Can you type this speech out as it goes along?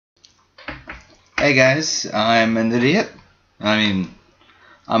Hey guys, I'm an idiot.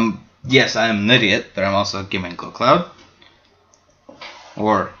 Yes, I am an idiot, but I'm also Gaming Cloud.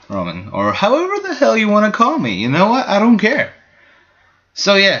 Or Roman, or however the hell you want to call me. You know what? I don't care.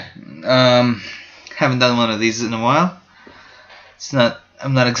 So yeah, haven't done one of these in a while.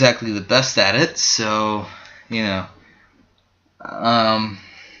 I'm not exactly the best at it, so, you know.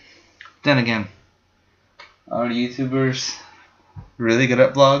 Then again, are YouTubers really good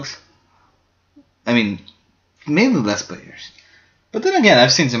at vlogs? I mean, mainly Let's Players. But then again,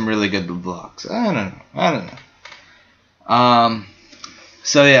 I've seen some really good vlogs. I don't know.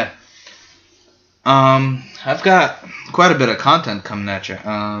 So yeah. I've got quite a bit of content coming at you.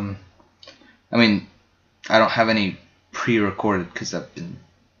 I mean, I don't have any pre-recorded because I've been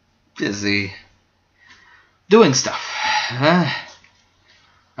busy doing stuff.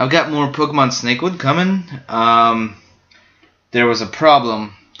 I've got more Pokemon Snakewood coming. There was a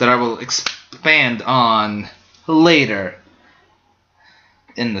problem that I will expand on later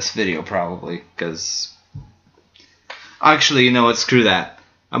in this video, probably, because actually, you know what? Screw that.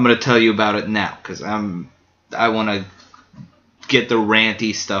 I'm gonna tell you about it now because I want to get the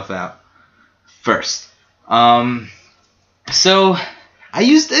ranty stuff out first. So I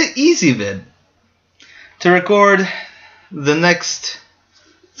used the EasyVid to record the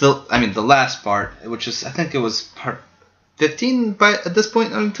last part, which is, I think it was part 15 at this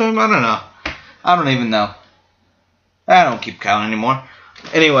point in time. I don't know. I don't even know. I don't keep count anymore.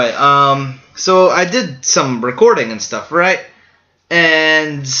 Anyway, so I did some recording and stuff, right?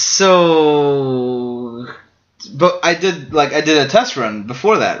 And so, but I did a test run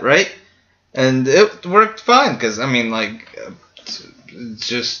before that, right? And it worked fine, because, I mean,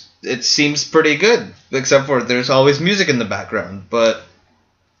 it seems pretty good, except for there's always music in the background, but,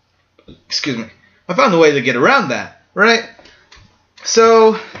 excuse me, I found a way to get around that, right?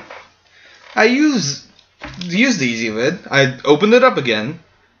 So, I used the EasyVid, I opened it up again.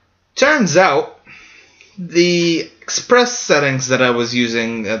 Turns out, the Express settings that I was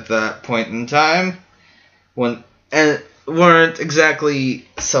using at that point in time weren't exactly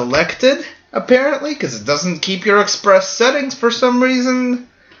selected, apparently, because it doesn't keep your Express settings for some reason.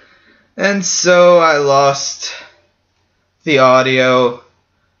 And so I lost the audio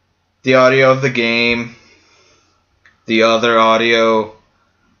of the game, the other audio.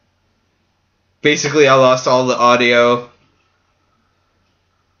 Basically, I lost all the audio,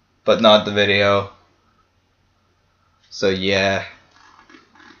 but not the video. So yeah.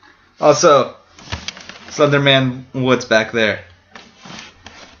 Also, Slenderman Woods back there.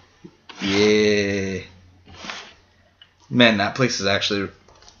 Yeah. Man, that place is actually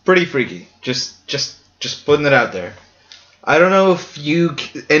pretty freaky. Just putting it out there. I don't know if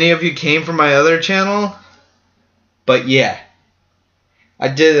any of you came from my other channel, but yeah. I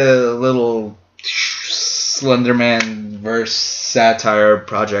did a little Slenderman verse satire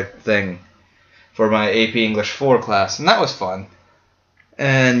project thing for my AP English 4 class, and that was fun.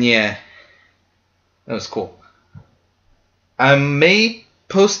 And yeah, that was cool. I may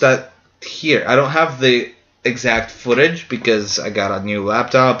post that here. I don't have the exact footage because I got a new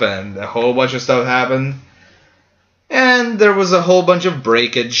laptop and a whole bunch of stuff happened. And there was a whole bunch of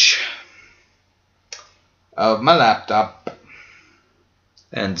breakage of my laptop.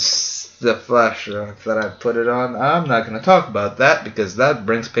 And the flash drive that I put it on, I'm not going to talk about that because that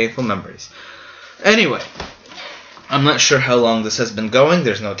brings painful memories. Anyway, I'm not sure how long this has been going.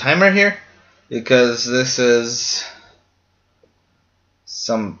 There's no timer here because this is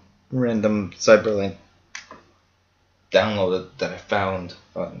some random Cyberlink downloaded that I found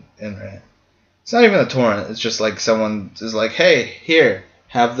on the internet. It's not even a torrent. It's just like someone is like, hey, here,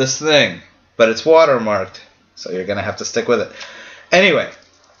 have this thing. But it's watermarked, so you're going to have to stick with it. Anyway,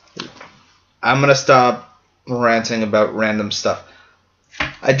 I'm going to stop ranting about random stuff.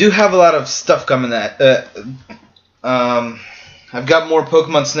 I do have a lot of stuff coming I've got more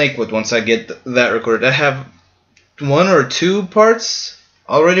Pokemon Snakewood once I get that recorded. I have 1 or 2 parts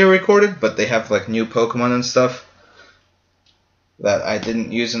already recorded, but they have like new Pokemon and stuff that I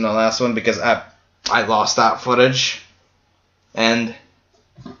didn't use in the last one because I lost that footage. And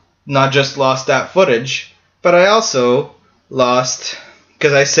not just lost that footage, but I also lost,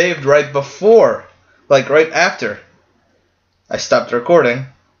 because I saved right before, like right after I stopped recording,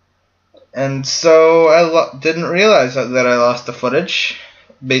 and so I didn't realize that I lost the footage.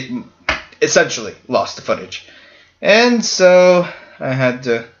 Essentially lost the footage, and so I had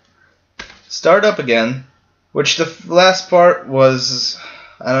to start up again, which the last part was,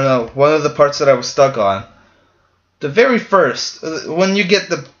 I don't know, one of the parts that I was stuck on. The very first, when you get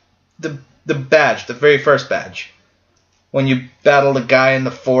the badge, the very first badge, when you battle the guy in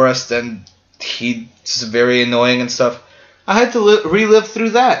the forest and he's very annoying and stuff. I had to relive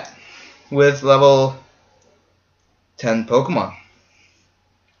through that with level 10 Pokemon,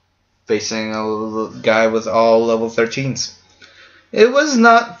 facing a guy with all level 13s. It was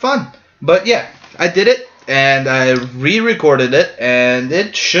not fun, but yeah, I did it, and I re-recorded it, and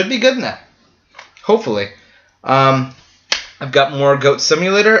it should be good now. Hopefully. I've got more Goat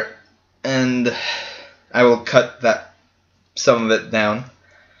Simulator, and I will cut some of it down,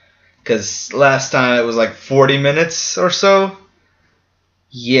 because last time it was like 40 minutes or so.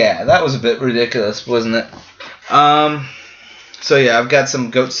 Yeah, that was a bit ridiculous, wasn't it? So yeah, I've got some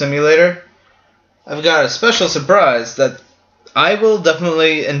Goat Simulator. I've got a special surprise that I will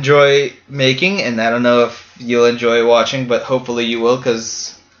definitely enjoy making, and I don't know if you'll enjoy watching, but hopefully you will,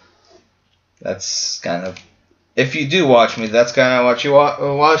 because that's kind of... If you do watch me, that's kind of what you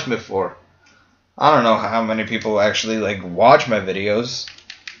watch me for. I don't know how many people actually like watch my videos.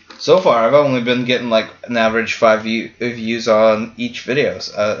 So far, I've only been getting like an average 5 views on each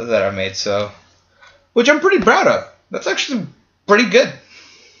videos that I made, so... Which I'm pretty proud of. That's actually pretty good.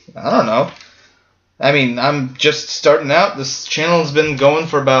 I don't know. I mean, I'm just starting out. This channel has been going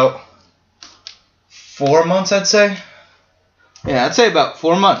for about 4 months, I'd say. Yeah, I'd say about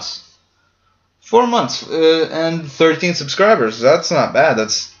 4 months. 4 months and 13 subscribers. That's not bad.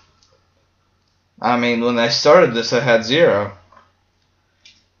 I mean, when I started this, I had 0.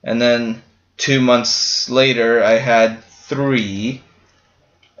 And then 2 months later, I had 3.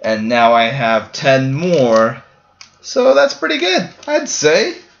 And now I have 10 more. So that's pretty good, I'd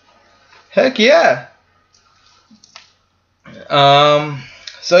say. Heck yeah.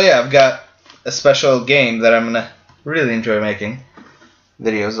 So yeah, I've got a special game that I'm gonna really enjoy making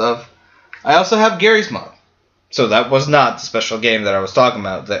videos of. I also have Garry's Mod. So that was not the special game that I was talking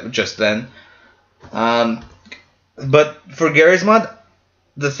about just then. But for Garry's Mod,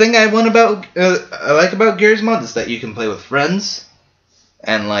 the thing I like about Garry's Mod is that you can play with friends,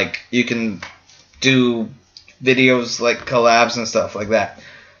 and like you can do videos like collabs and stuff like that.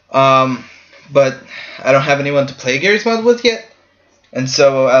 But I don't have anyone to play Garry's Mod with yet, and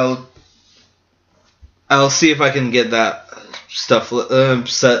so I'll see if I can get that stuff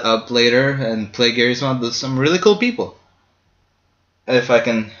set up later and play Garry's Mod with some really cool people. If I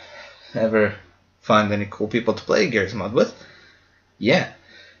can ever find any cool people to play Garry's Mod with. Yeah,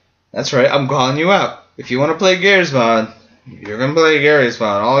 that's right, I'm calling you out. If you want to play Garry's Mod, you're going to play Garry's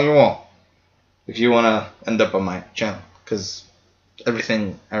Mod all you want. If you want to end up on my channel. Because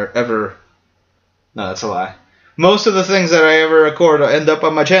everything ever... No, that's a lie. Most of the things that I ever record end up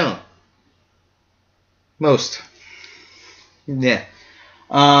on my channel. Most. Yeah.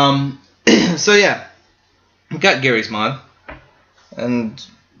 So yeah. I've got Garry's Mod. And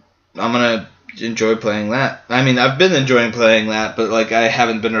I'm going to enjoy playing that. I mean, I've been enjoying playing that, but like I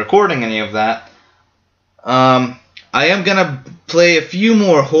haven't been recording any of that. I am going to play a few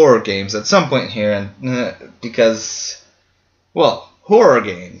more horror games at some point here, and because, well, horror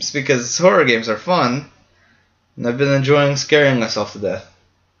games are fun, and I've been enjoying scaring myself to death.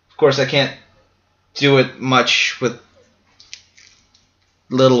 Of course, I can't do it much with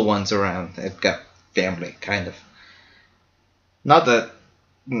little ones around. I've got family, kind of. Not that,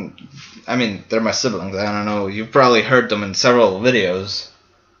 I mean, they're my siblings. I don't know. You've probably heard them in several videos.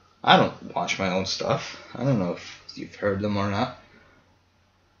 I don't watch my own stuff. I don't know if you've heard them or not.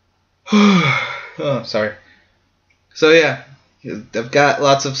 Oh, sorry. So yeah, I've got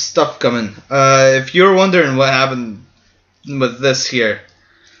lots of stuff coming. If you're wondering what happened with this here,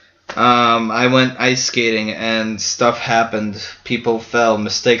 I went ice skating and stuff happened. People fell.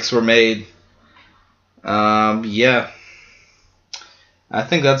 Mistakes were made. Yeah. I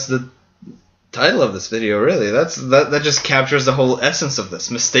think that's the title of this video, really. That just captures the whole essence of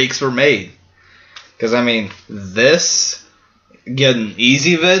this. Mistakes were made. Because, I mean, this, getting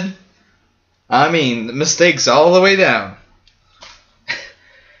easy vid, I mean, mistakes all the way down.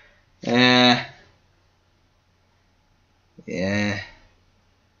 Yeah.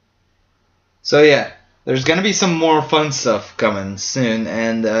 So, yeah, there's going to be some more fun stuff coming soon,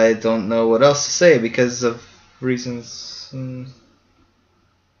 and I don't know what else to say because of reasons.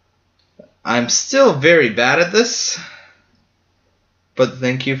 I'm still very bad at this. But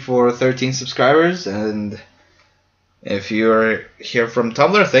thank you for 13 subscribers, and if you're here from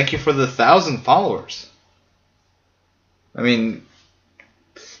Tumblr, thank you for the 1,000 followers. I mean,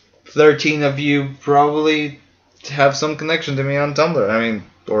 13 of you probably have some connection to me on Tumblr. I mean,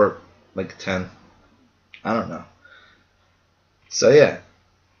 or like 10. I don't know. So yeah,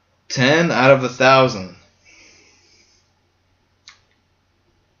 10 out of 1,000.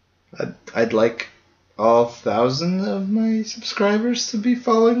 I'd like all 1,000 of my subscribers to be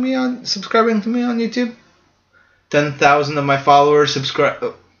subscribing to me on YouTube. 10,000 of my followers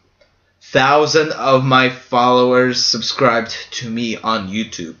 1,000 of my followers subscribed to me on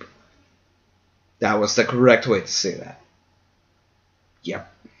YouTube. That was the correct way to say that.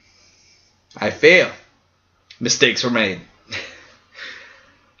 Yep. I failed. Mistakes were made.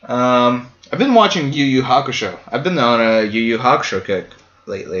 I've been watching Yu Yu Hakusho. I've been on a Yu Yu Hakusho kick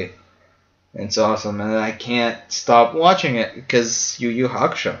lately. It's awesome, and I can't stop watching it because Yu Yu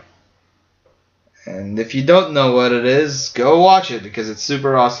Hakusho. And if you don't know what it is, go watch it because it's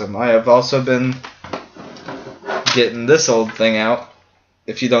super awesome. I have also been getting this old thing out.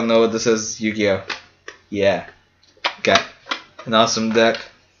 If you don't know what this is, Yu-Gi-Oh! Yeah. Got an awesome deck.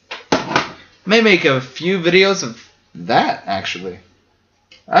 May make a few videos of that, actually.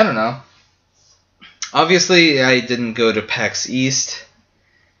 I don't know. Obviously, I didn't go to PAX East.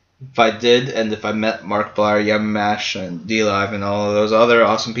 If I did, and if I met Markiplier, Yummash, and D-Live, and all of those other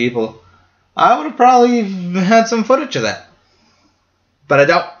awesome people, I would have probably had some footage of that. But I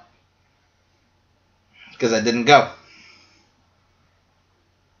don't. Because I didn't go.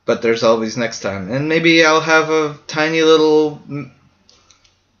 But there's always next time. And maybe I'll have a tiny little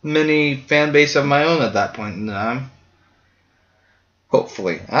mini fan base of my own at that point in time.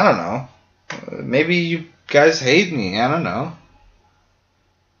 Hopefully. I don't know. Maybe you guys hate me. I don't know.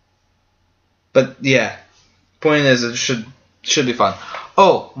 But yeah. Point is, it should be fun.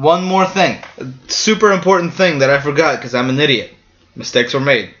 Oh, one more thing. A super important thing that I forgot because I'm an idiot. Mistakes were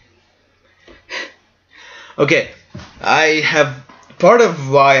made. Okay. Part of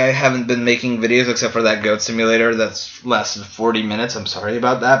why I haven't been making videos, except for that Goat Simulator that's lasted 40 minutes. I'm sorry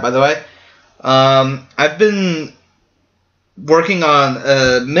about that, by the way. I've been working on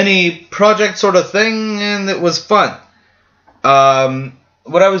a mini project sort of thing, and it was fun.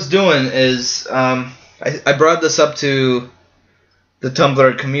 What I was doing is I brought this up to the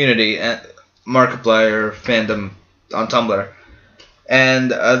Tumblr community and Markiplier fandom on Tumblr,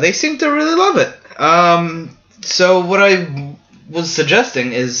 and they seem to really love it. So what I was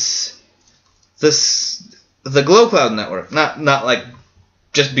suggesting is the Glow Cloud Network, not like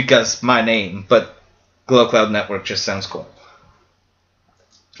just because my name, but Glow Cloud Network just sounds cool.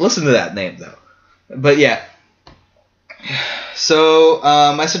 Listen to that name though. But yeah. So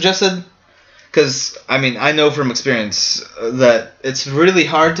I suggested, because I mean I know from experience that it's really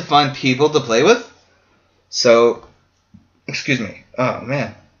hard to find people to play with. So, excuse me. Oh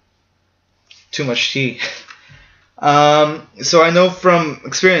man, too much tea. So I know from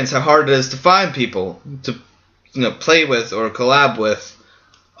experience how hard it is to find people to, play with or collab with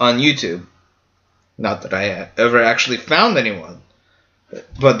on YouTube. Not that I ever actually found anyone,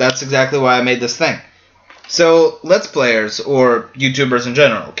 but that's exactly why I made this thing. So Let's Players or YouTubers in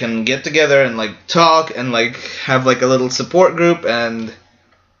general can get together and like talk and like have like a little support group and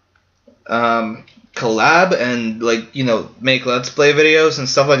collab and like make Let's Play videos and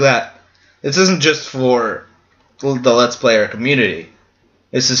stuff like that. This isn't just for the Let's Player community.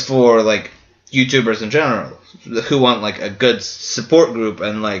 This is for like YouTubers in general who want like a good support group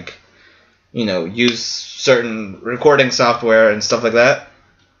and like use certain recording software and stuff like that.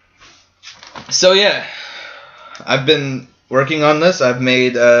 So yeah, I've been working on this. I've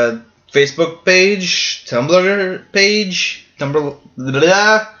made a Facebook page, Tumblr page, Tumblr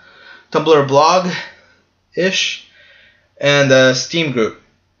blog ish, and a Steam group.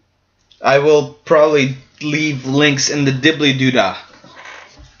 I will probably leave links in the dibbly doo-dah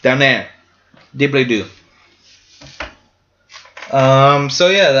down there. Dibbly doo. So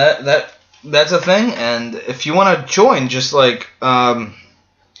yeah, that's a thing, and if you want to join, just like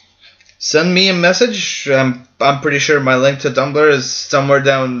send me a message. I'm pretty sure my link to Tumblr is somewhere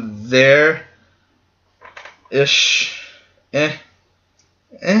down there ish. There.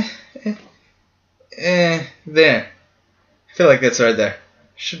 I feel like it's right there.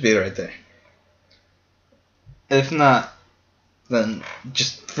 Should be right there. If not, then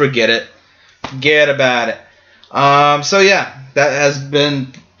just forget it. Forget about it. So yeah, that has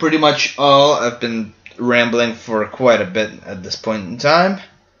been pretty much all. I've been rambling for quite a bit at this point in time.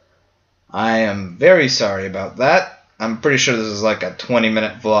 I am very sorry about that. I'm pretty sure this is like a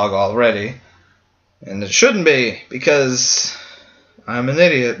 20-minute vlog already. And it shouldn't be, because I'm an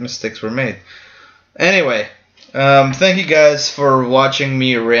idiot. Mistakes were made. Anyway, thank you guys for watching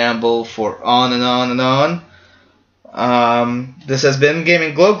me ramble for on and on and on. This has been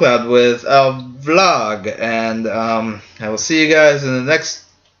Gaming Glow Cloud with a vlog, and I will see you guys in the next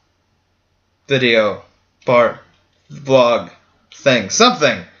video, part, vlog, thing,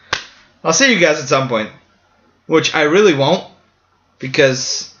 something. I'll see you guys at some point, which I really won't,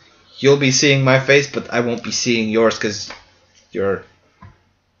 because you'll be seeing my face, but I won't be seeing yours because you're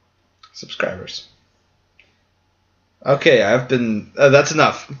subscribers. Okay, I've been... that's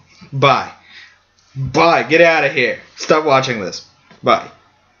enough. Bye. Bye. Get out of here. Stop watching this. Bye.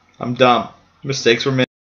 I'm dumb. Mistakes were made.